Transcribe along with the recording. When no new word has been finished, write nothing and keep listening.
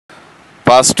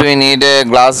First we need a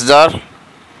glass jar.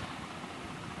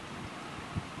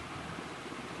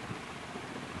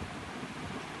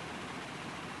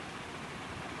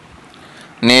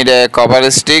 Need a copper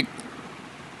stick.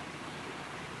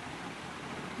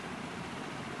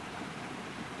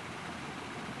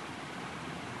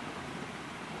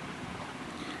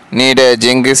 Need a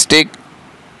zinc stick.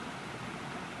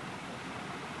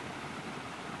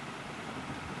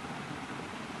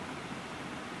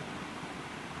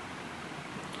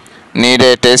 Need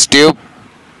a test tube.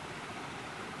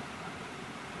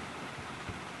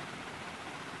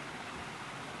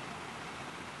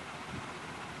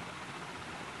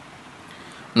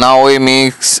 Now we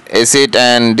mix acid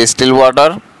and distilled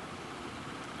water.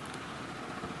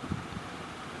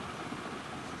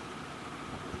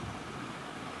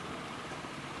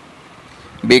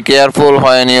 Be careful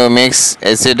when you mix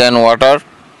acid and water.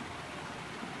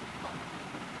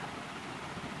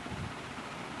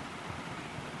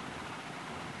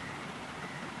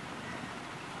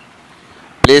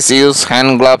 Please use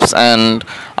hand gloves and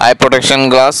eye protection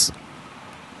glass.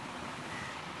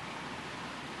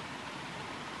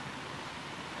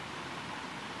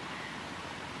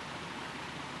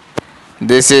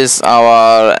 This is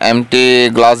our empty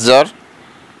glass jar.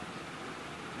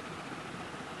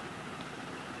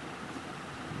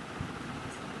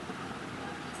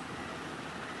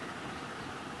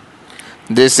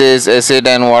 This is acid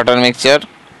and water mixture.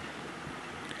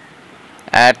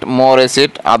 Add more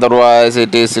acid, otherwise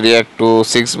it is react to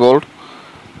 6 volt.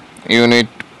 You need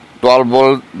 12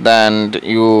 volt, then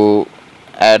you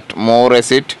add more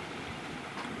acid.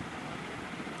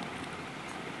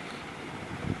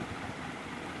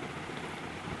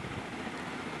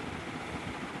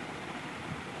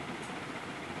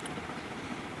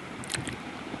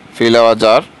 Fill our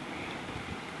jar.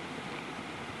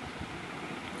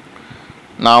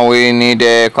 Now we need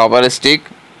a copper stick.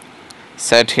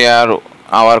 Set here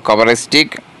our copper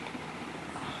stick.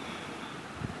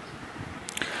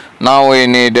 Now we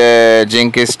need a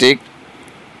zinc stick.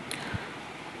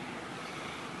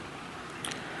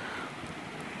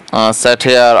 Set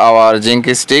here our zinc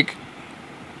stick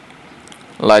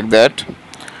like that.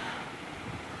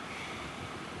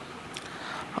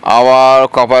 Our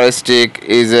copper stick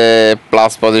is a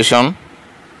plus position.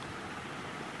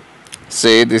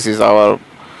 See, this is our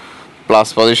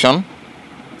plus position,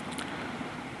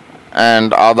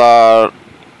 and other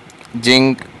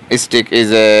zinc stick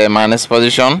is a minus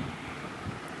position.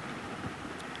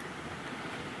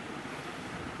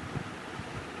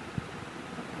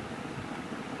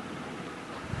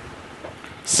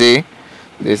 See,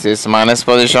 this is minus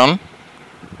position.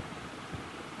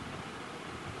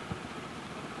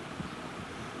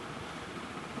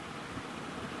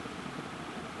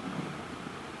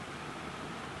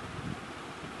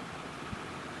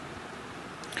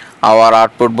 Our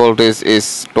output voltage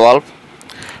is 12.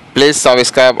 Please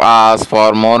subscribe us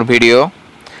for more video.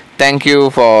 Thank you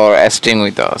for staying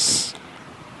with us.